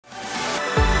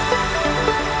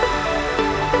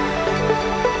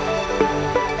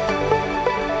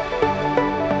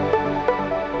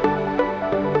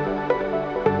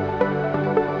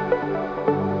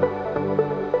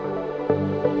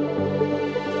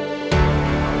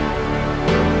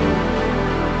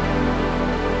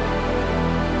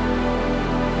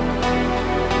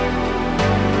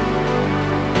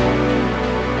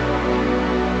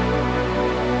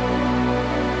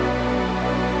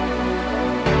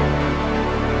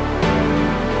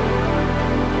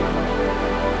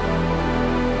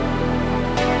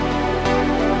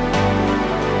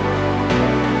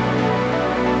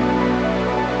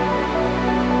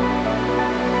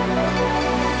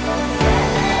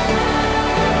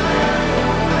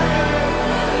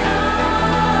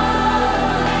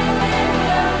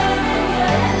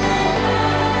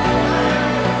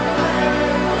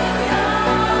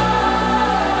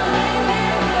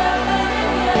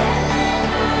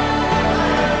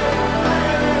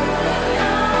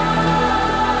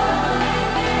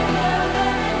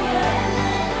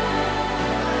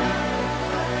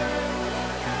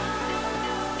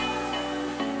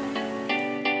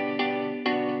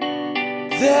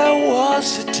There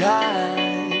was a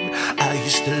time I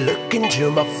used to look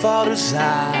into my father's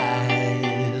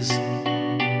eyes.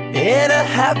 In a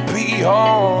happy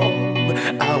home,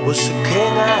 I was a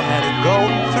king, I had a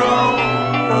golden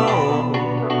throne.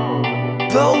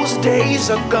 Those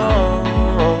days are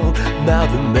gone, now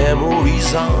the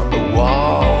memories on the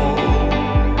wall.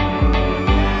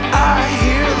 I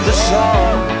hear the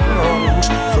songs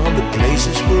from the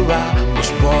places where I was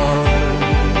born.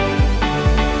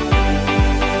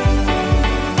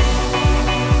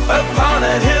 Upon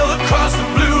that hill across the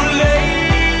blue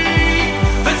lake,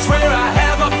 that's where I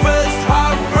had my first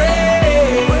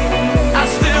heartbreak. I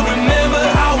still remember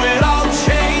how it all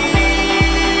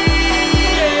changed.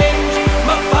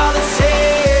 My father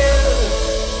said,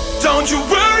 don't you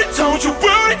worry,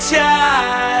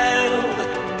 child.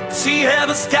 See,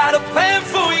 heaven's got a plan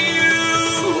for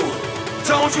you.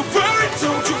 Don't you worry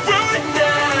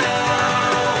now.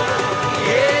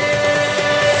 Yeah.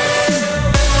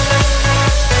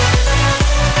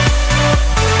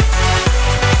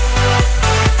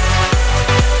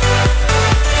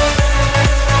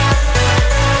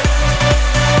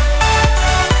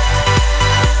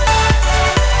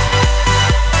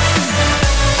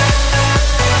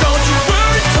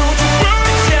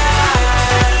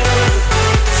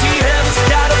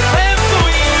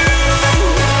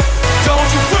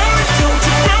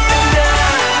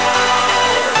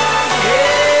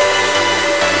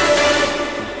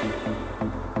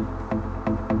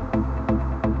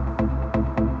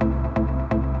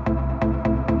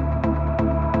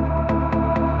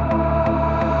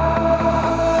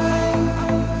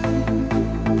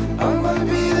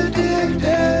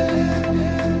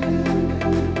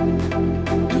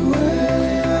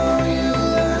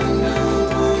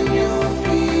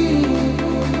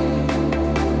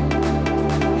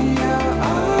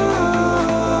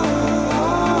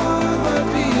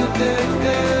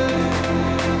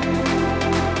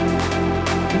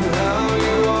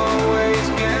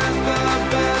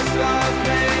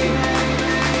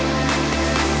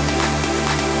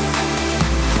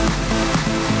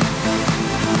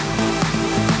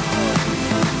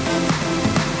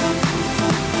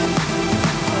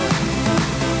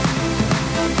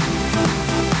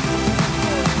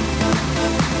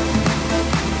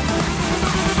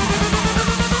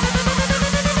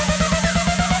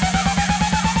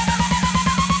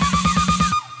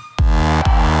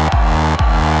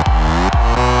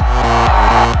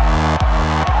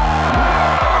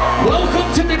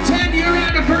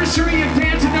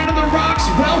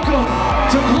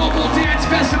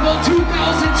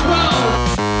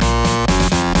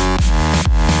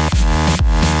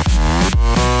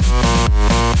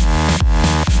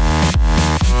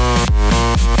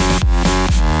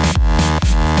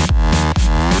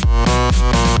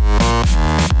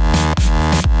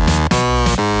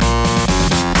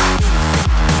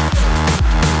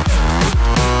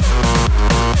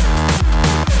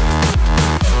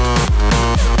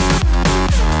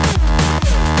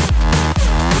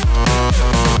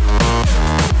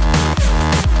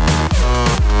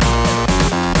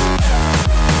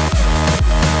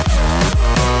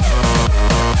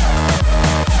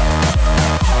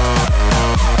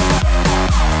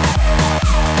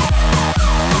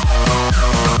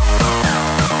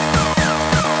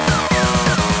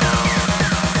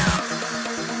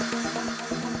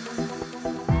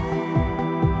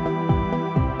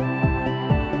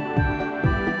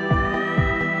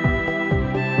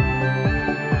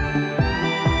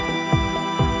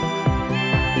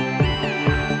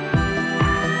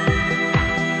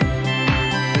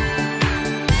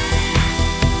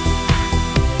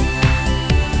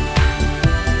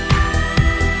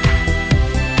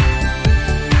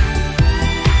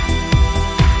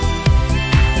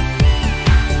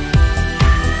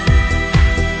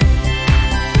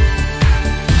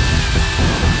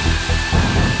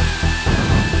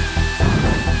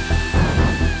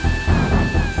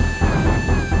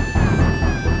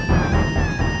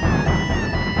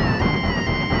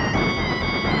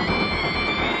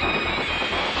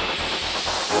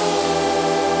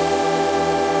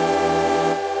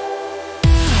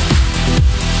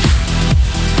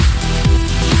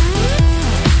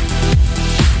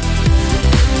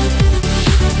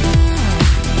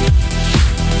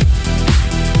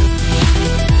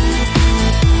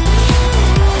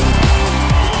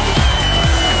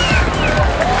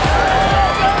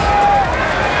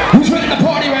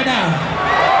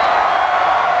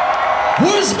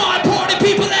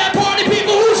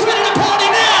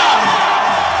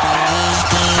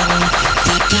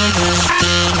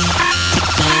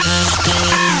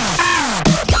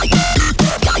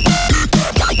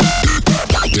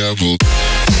 devil.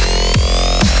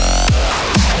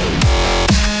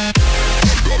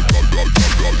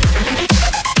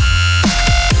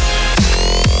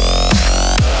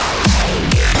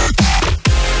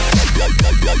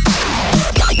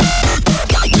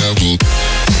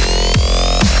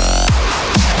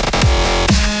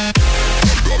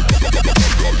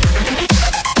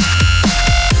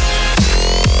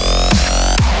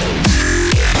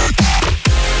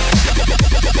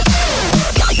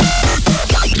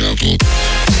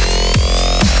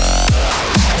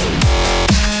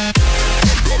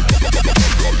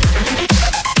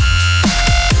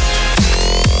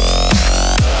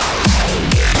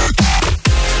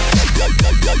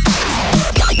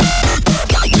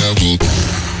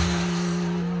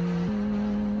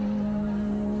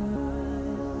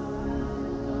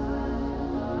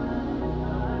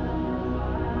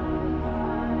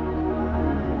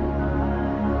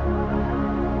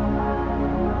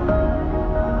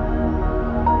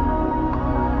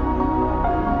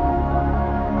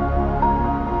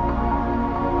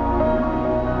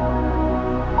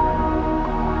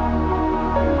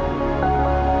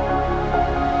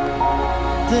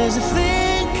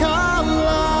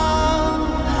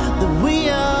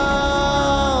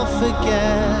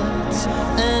 forget,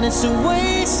 and it's a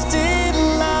wasted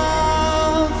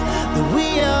love that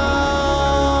we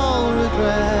all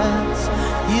regret.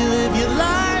 You live your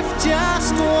life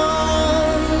just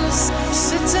once.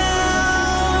 Sit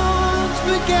down,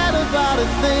 forget about a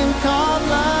thing called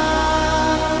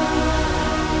love.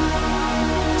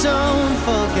 Don't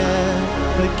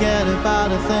forget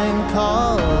about a thing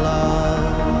called love.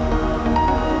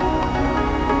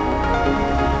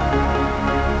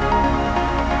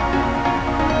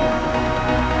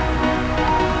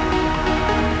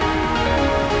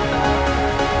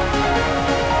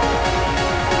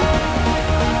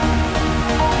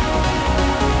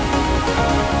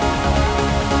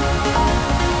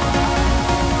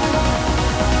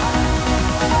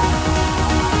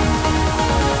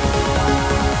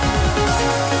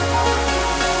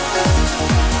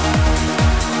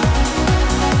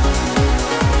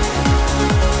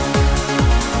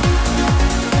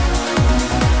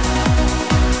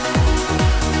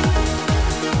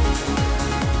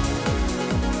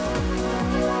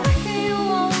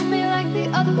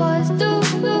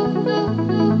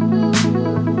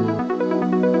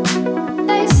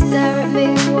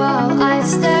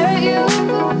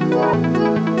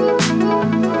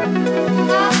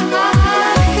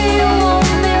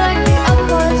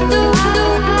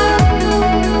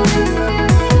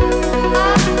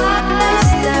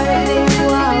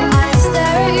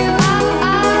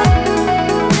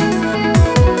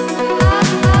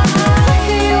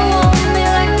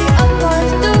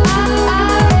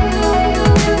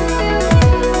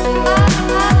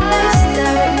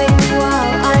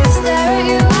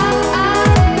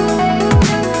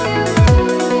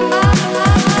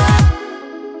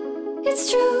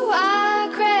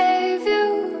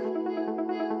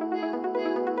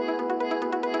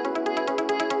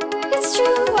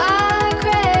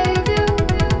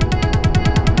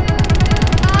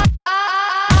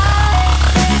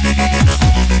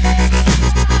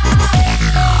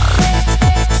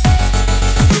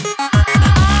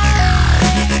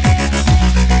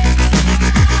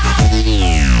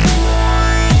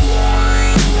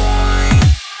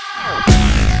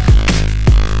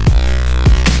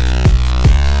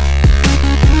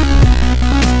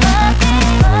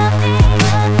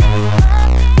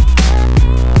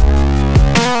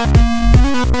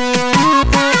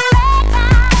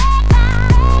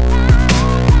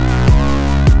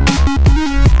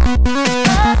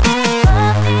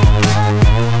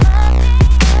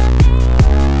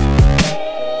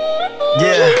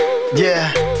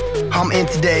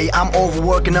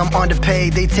 I'm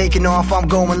underpaid, they taking off, I'm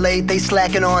going late. They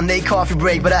slacking on, they coffee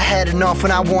break. But I had enough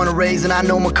when I wanna raise. And I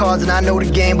know my cards and I know the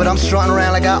game. But I'm strutting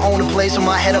around like I own the place. With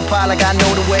my head up high like I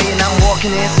know the way. And I'm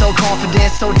walking in so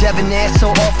confident, so debonair, so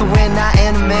off the wind. I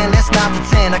am the man, let's not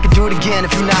pretend. I can do it again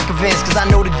if you're not convinced. Cause I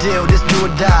know the deal, this do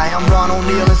or die. I'm Ron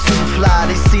O'Neal and Superfly.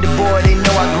 They see the boy, they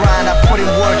know I grind. I put in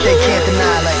work, they can't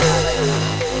deny. Like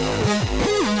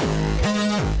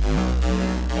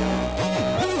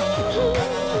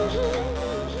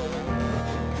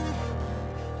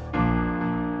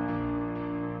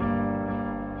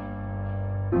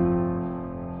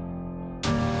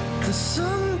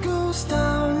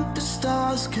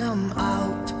come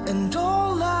out, and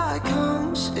all that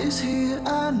comes is here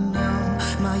and now.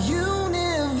 My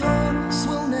universe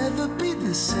will never be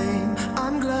the same.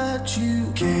 I'm glad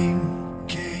you came.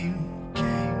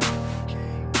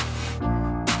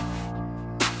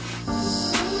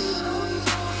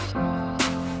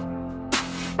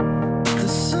 The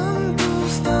sun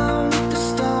goes down, the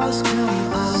stars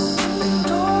come out,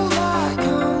 and all that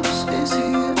comes is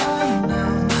here and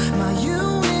now. My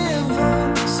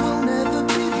universe will never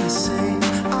be the same.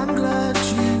 I'm glad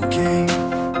you came.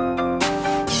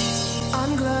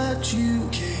 I'm glad you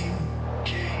came.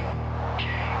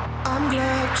 I'm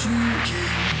glad you came.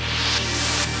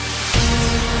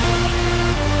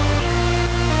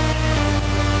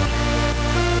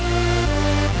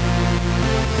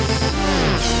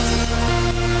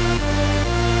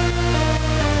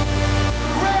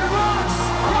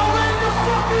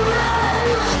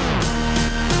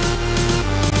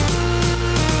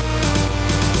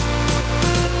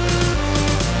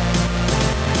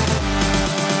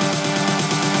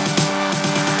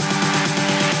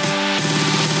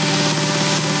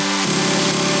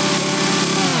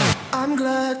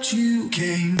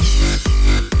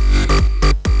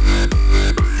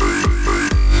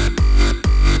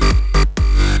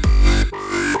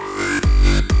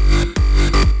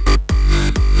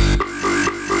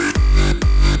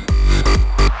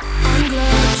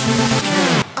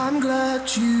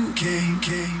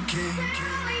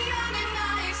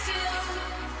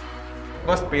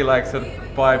 like sort of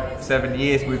 5-7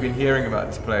 years we've been hearing about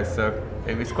this place, so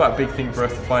it was quite a big thing for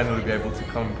us to finally be able to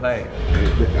come and play.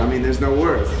 I mean, there's no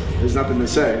words. There's nothing to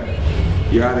say.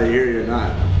 You're either here or you're not.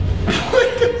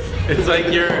 It's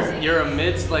like you're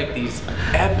amidst like these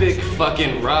epic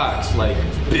fucking rocks, like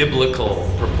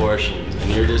biblical proportions,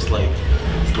 and you're just like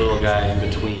this little guy in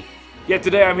between. Yeah,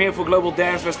 today I'm here for Global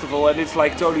Dance Festival and it's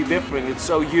like totally different. It's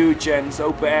so huge and it's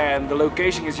open air and the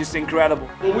location is just incredible.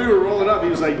 When we were rolling up, he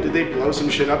was like, did they blow some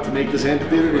shit up to make this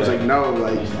amphitheater? He was like, no,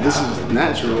 like, this is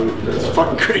natural. It's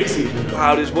fucking crazy.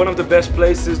 Wow, this is one of the best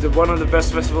places, one of the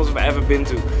best festivals I've ever been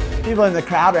to. People in the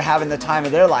crowd are having the time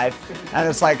of their life, and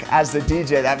it's like, as the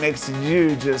DJ, that makes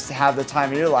you just have the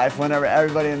time of your life whenever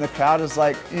everybody in the crowd is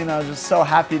like, you know, just so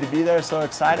happy to be there, so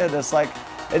excited. It's like,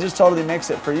 it just totally makes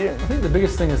it for you. I think the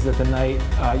biggest thing is that the night,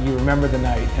 you remember the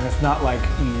night, and it's not like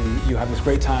you have this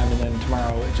great time and then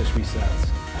tomorrow it just resets.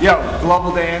 Yo,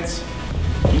 Global Dance,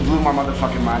 you blew my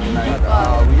motherfucking mind tonight.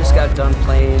 We just got done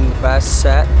playing the best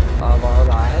set of our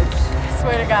lives. I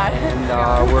swear to God.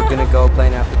 And we're gonna go play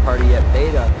an after party at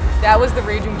Beta. That was the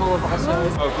Raging Bull of all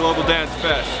shows. Oh, Global Dance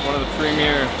Fest, one of the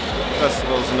premier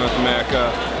festivals in North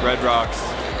America. Red Rocks,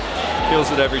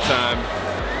 kills it every time.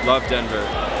 Love Denver,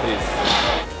 peace.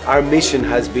 Our mission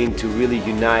has been to really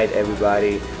unite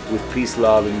everybody with peace,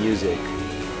 love, and music.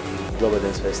 Global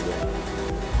Dance Festival.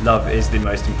 Love is the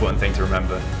most important thing to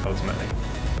remember, ultimately.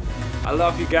 I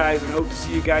love you guys and hope to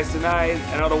see you guys tonight,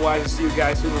 and otherwise I'll see you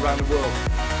guys soon around the world.